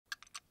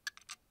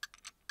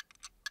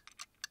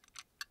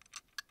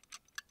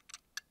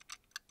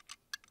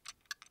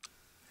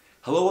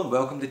Hello and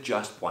welcome to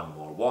Just One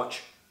More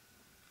Watch.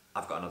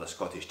 I've got another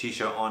Scottish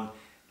t-shirt on.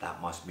 That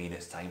must mean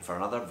it's time for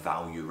another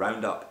value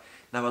roundup.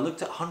 Now I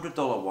looked at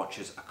 $100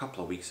 watches a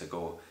couple of weeks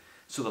ago,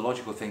 so the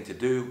logical thing to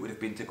do would have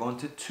been to go on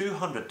to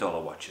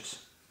 $200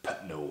 watches.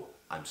 But no,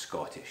 I'm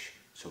Scottish,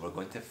 so we're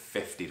going to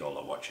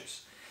 $50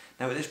 watches.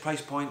 Now at this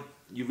price point,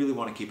 you really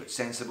want to keep it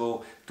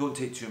sensible. Don't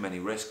take too many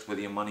risks with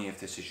your money if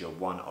this is your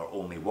one or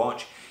only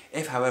watch.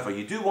 If however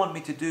you do want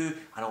me to do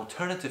an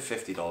alternative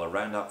 $50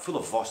 roundup full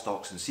of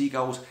Vostocks and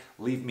seagulls,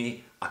 leave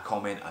me a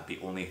comment. I'd be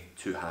only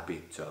too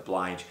happy to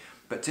oblige.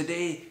 But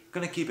today,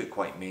 going to keep it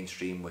quite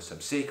mainstream with some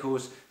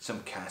Seikos,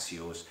 some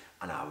Casios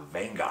and a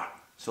Wenger.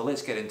 So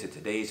let's get into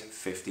today's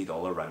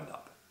 $50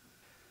 roundup.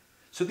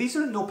 So these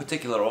are in no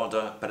particular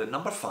order, but at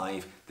number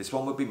 5, this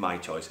one would be my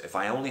choice. If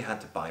I only had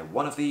to buy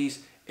one of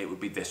these, it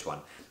would be this one.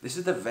 This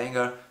is the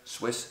Wenger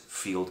Swiss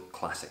Field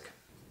Classic.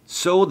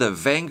 So the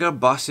Wenger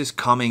bus is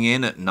coming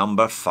in at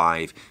number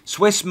 5.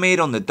 Swiss made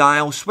on the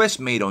dial, Swiss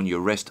made on your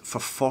wrist for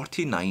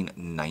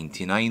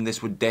 $49.99.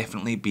 This would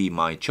definitely be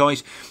my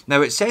choice.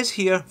 Now it says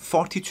here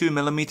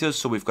 42mm,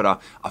 so we've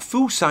got a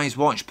full-size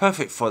watch,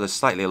 perfect for the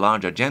slightly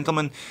larger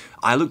gentleman.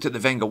 I looked at the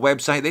Wenger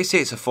website, they say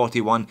it's a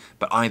 41,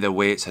 but either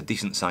way it's a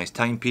decent sized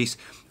timepiece.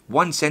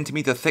 1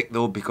 centimetre thick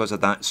though because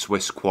of that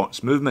Swiss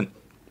quartz movement.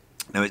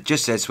 Now it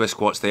just says Swiss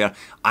quartz there.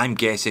 I'm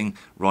guessing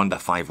Ronda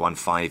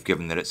 515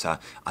 given that it's a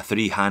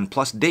 3-hand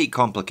plus date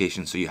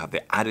complication, so you have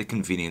the added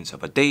convenience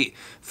of a date.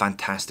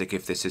 Fantastic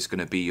if this is going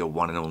to be your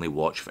one and only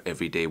watch for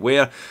everyday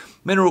wear.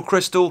 Mineral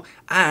crystal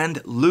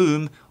and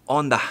lume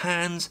on the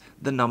hands,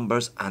 the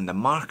numbers and the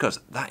markers.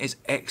 That is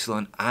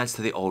excellent, adds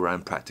to the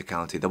all-round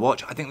practicality of the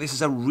watch. I think this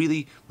is a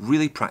really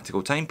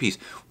practical timepiece.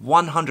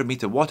 100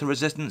 meter water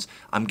resistance.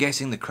 I'm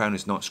guessing the crown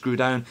is not screw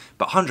down,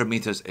 but 100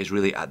 meters is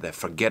really at the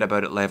forget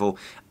about it level.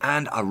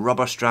 And a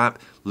rubber strap,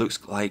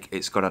 looks like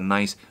it's got a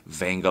nice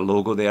Wenger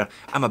logo there.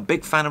 I'm a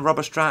big fan of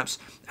rubber straps,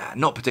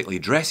 not particularly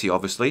dressy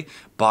obviously,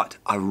 but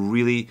a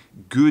really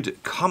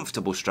good,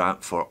 comfortable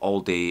strap for all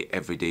day,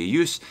 everyday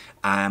use.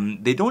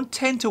 They don't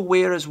tend to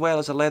wear as well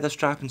as a leather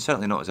strap and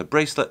certainly not as a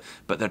bracelet,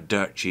 but they're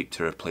dirt cheap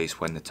to replace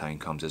when the time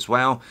comes as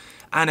well.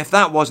 And if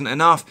that wasn't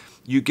enough,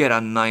 you get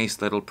a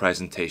nice little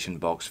presentation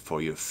box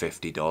for your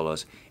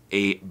 $50.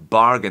 A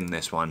bargain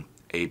this one,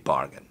 a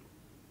bargain.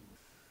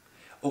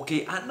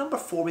 Okay, at number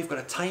 4 we've got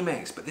a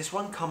Timex, but this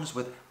one comes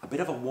with a bit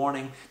of a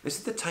warning. This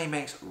is the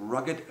Timex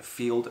Rugged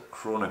Field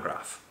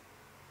Chronograph.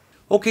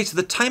 Okay, so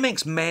the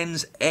Timex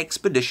Men's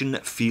Expedition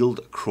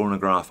Field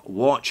Chronograph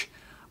watch.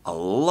 A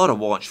lot of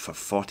watch for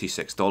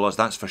 $46,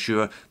 that's for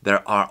sure.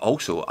 There are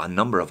also a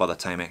number of other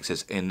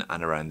Timexes in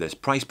and around this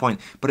price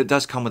point, but it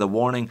does come with a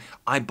warning.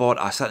 I bought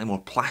a slightly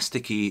more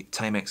plasticky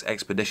Timex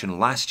Expedition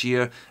last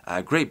year,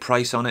 a great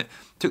price on it.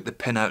 Took the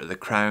pin out of the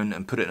crown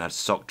and put it in a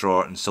sock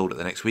drawer and sold it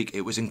the next week.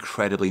 It was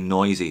incredibly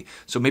noisy,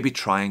 so maybe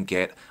try and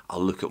get a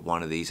look at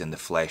one of these in the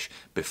flesh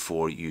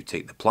before you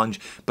take the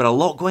plunge. But a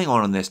lot going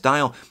on this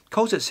dial.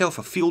 Calls itself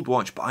a field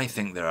watch, but I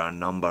think there are a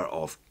number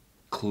of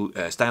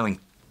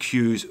styling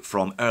cues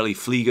from early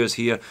Fliegers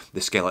here.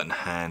 The skeleton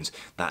hands,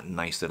 that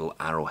nice little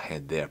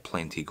arrowhead there,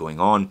 plenty going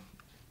on.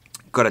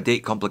 Got a date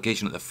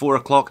complication at the 4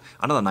 o'clock,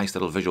 another nice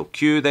little visual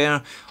cue there.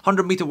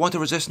 100 meter water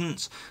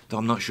resistance, though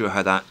I'm not sure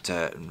how that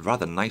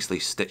rather nicely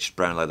stitched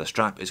brown leather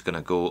strap is going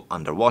to go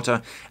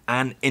underwater.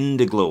 And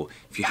Indiglow.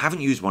 If you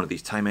haven't used one of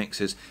these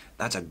Timexes,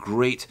 that's a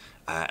great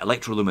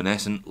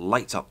electroluminescent,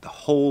 lights up the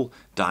whole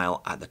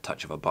dial at the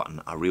touch of a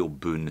button. A real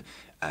boon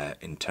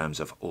in terms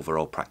of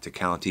overall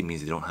practicality,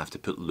 means you don't have to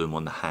put lume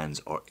on the hands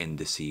or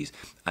indices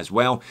as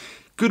well.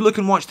 Good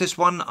looking watch this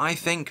one, I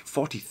think.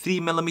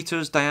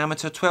 43mm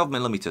diameter,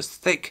 12mm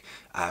thick,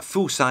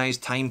 full size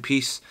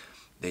timepiece.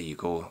 There you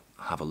go,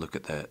 have a look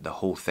at the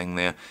whole thing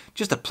there.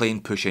 Just a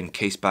plain push-in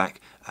case back,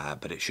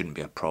 but it shouldn't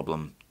be a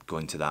problem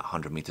going to that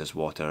 100 meters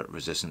water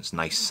resistance.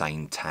 Nice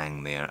sign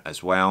tang there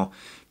as well.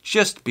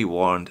 Just be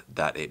warned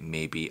that it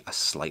may be a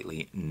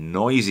slightly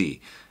noisy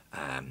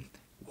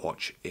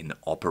watch in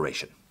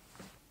operation.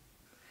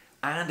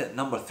 And at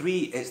number 3,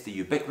 it's the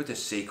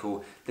ubiquitous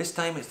Seiko. This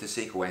time it's the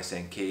Seiko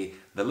SNK,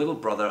 the little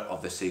brother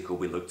of the Seiko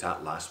we looked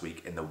at last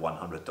week in the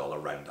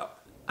 $100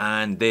 roundup.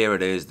 And there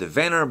it is, the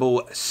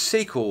venerable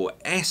Seiko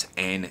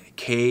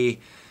SNK,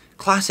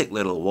 classic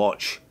little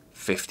watch,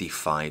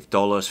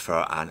 $55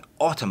 for an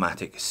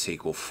automatic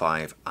Seiko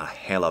 5, a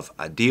hell of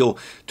a deal.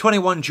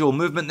 21 dual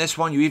movement this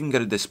one, you even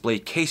get a display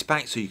case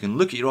back so you can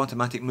look at your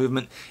automatic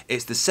movement.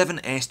 It's the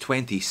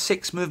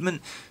 7S26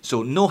 movement,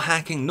 so no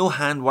hacking, no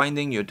hand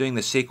winding, you're doing the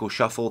Seiko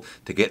shuffle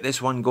to get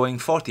this one going,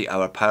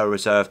 40-hour power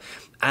reserve.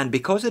 And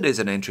because it is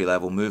an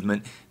entry-level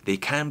movement, they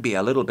can be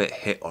a little bit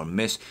hit or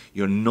miss.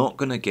 You're not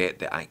going to get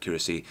the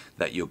accuracy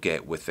that you'll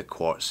get with the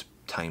quartz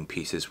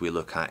timepieces we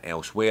look at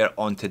elsewhere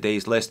on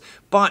today's list,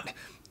 but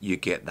you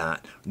get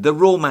the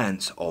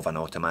romance of an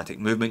automatic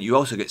movement. You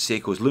also get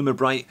Seiko's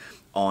Lumibright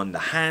on the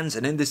hands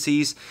and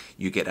indices.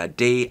 You get a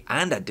day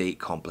and a date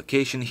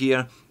complication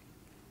here.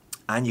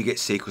 And you get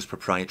Seiko's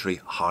proprietary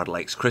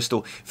Hardlex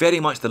crystal. Very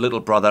much the little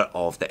brother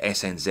of the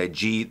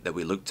SNZG that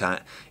we looked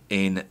at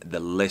in the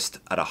list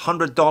at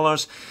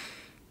 $100.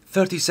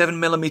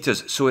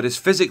 37mm, so it is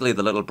physically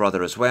the little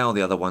brother as well.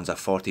 The other ones are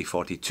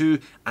 40-42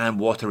 and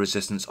water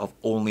resistance of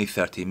only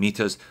 30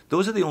 meters.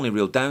 Those are the only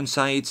real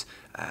downsides.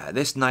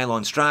 This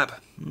nylon strap,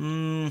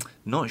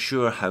 not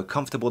sure how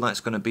comfortable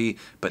that's going to be,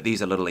 but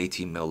these are little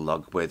 18mm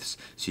lug widths,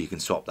 so you can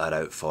swap that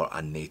out for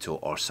a NATO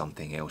or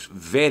something else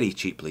very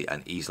cheaply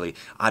and easily.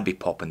 I'd be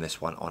popping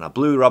this one on a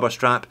blue rubber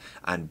strap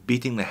and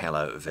beating the hell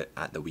out of it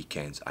at the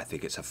weekends. I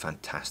think it's a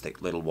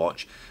fantastic little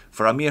watch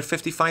for a mere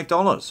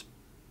 $55.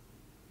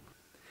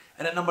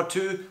 And at number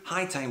 2,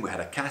 high time we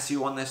had a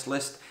Casio on this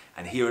list,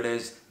 and here it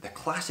is, the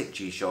classic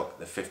G-Shock,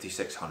 the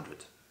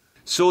 5600.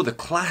 So the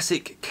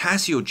classic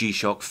Casio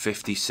G-Shock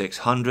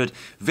 5600,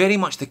 very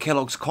much the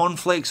Kellogg's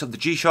cornflakes of the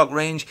G-Shock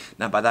range.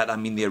 Now by that I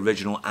mean the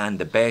original and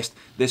the best.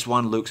 This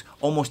one looks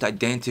almost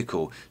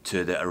identical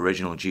to the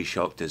original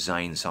G-Shock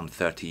design, some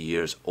 30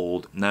 years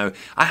old now.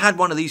 I had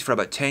one of these for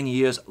about 10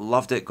 years,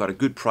 loved it, got a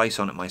good price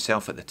on it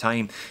myself at the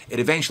time. It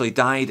eventually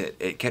died,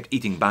 it kept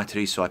eating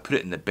batteries, so I put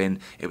it in the bin.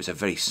 It was a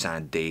very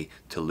sad day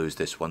to lose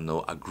this one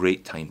though, a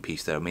great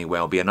timepiece. There may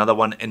well be another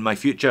one in my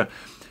future.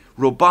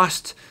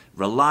 Robust,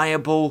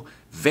 reliable,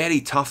 very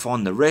tough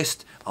on the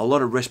wrist, a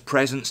lot of wrist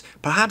presence,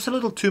 perhaps a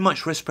little too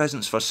much wrist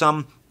presence for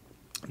some.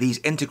 These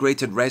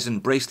integrated resin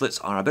bracelets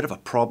are a bit of a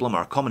problem,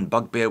 or a common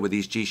bugbear with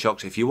these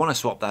G-Shocks. If you want to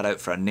swap that out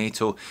for a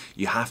NATO,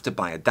 you have to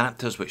buy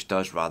adapters, which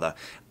does rather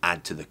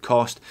add to the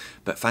cost.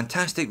 But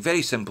fantastic,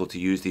 very simple to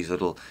use, these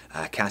little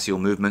Casio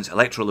movements.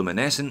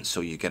 Electroluminescent,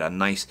 so you get a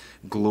nice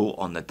glow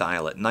on the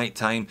dial at night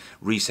time.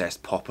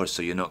 Recessed poppers,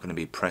 so you're not going to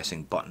be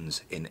pressing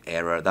buttons in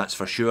error, that's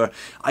for sure.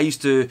 I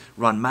used to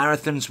run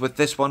marathons with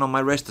this one on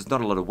my wrist. There's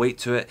not a lot of weight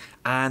to it.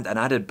 And an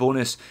added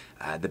bonus,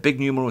 the big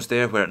numerals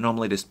there where it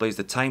normally displays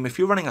the time. If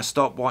you're running a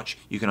stopwatch,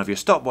 you can have your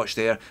stopwatch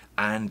there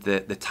and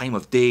the time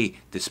of day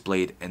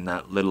displayed in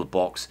that little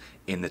box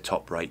in the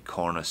top right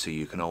corner, so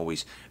you can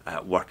always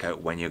work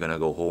out when you're going to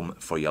go home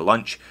for your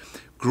lunch.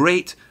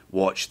 Great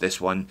watch, this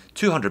one.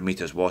 200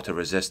 meters water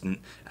resistant,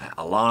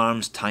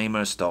 alarms,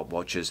 timers,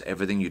 stopwatches,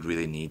 everything you'd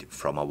really need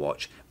from a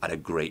watch at a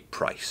great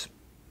price.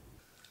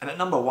 And at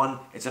number 1,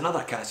 it's another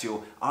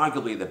Casio,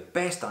 arguably the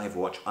best dive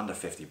watch under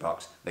 50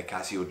 bucks, the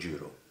Casio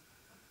Duro.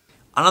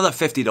 Another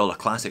 $50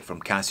 classic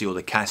from Casio,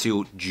 the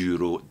Casio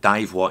Duro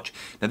dive watch.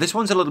 Now this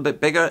one's a little bit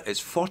bigger, it's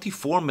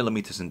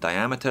 44mm in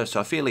diameter, so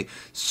a fairly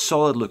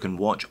solid looking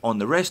watch on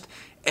the wrist.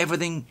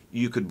 Everything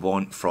you could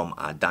want from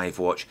a dive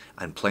watch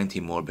and plenty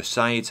more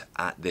besides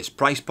at this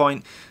price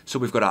point. So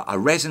we've got a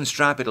resin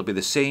strap. It'll be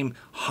the same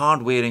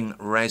hard wearing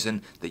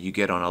resin that you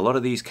get on a lot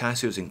of these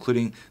Casios,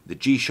 including the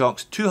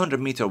G-Shocks.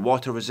 200 meter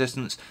water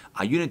resistance,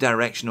 a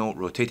unidirectional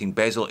rotating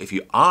bezel if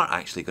you are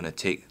actually going to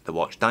take the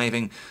watch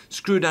diving.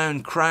 Screw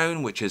down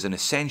crown, which is an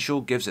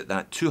essential, gives it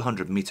that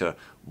 200 meter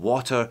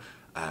water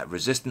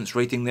resistance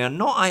rating there.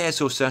 Not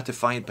ISO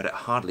certified, but it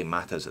hardly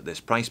matters at this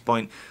price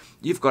point.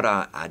 You've got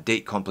a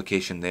date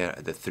complication there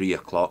at the 3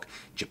 o'clock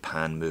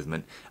Japan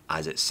movement,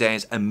 as it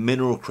says, and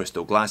mineral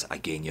crystal glass.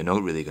 Again, you're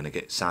not really going to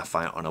get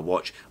sapphire on a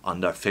watch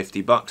under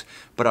 50 bucks,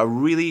 but a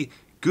really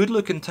good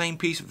looking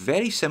timepiece,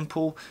 very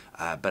simple,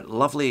 but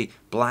lovely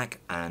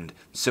black and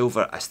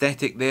silver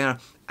aesthetic there,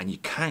 and you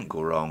can't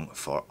go wrong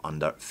for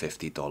under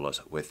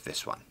 $50 with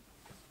this one.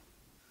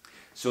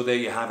 So there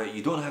you have it.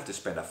 You don't have to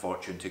spend a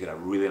fortune to get a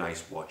really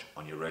nice watch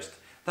on your wrist.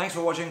 Thanks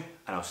for watching,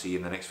 and I'll see you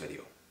in the next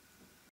video.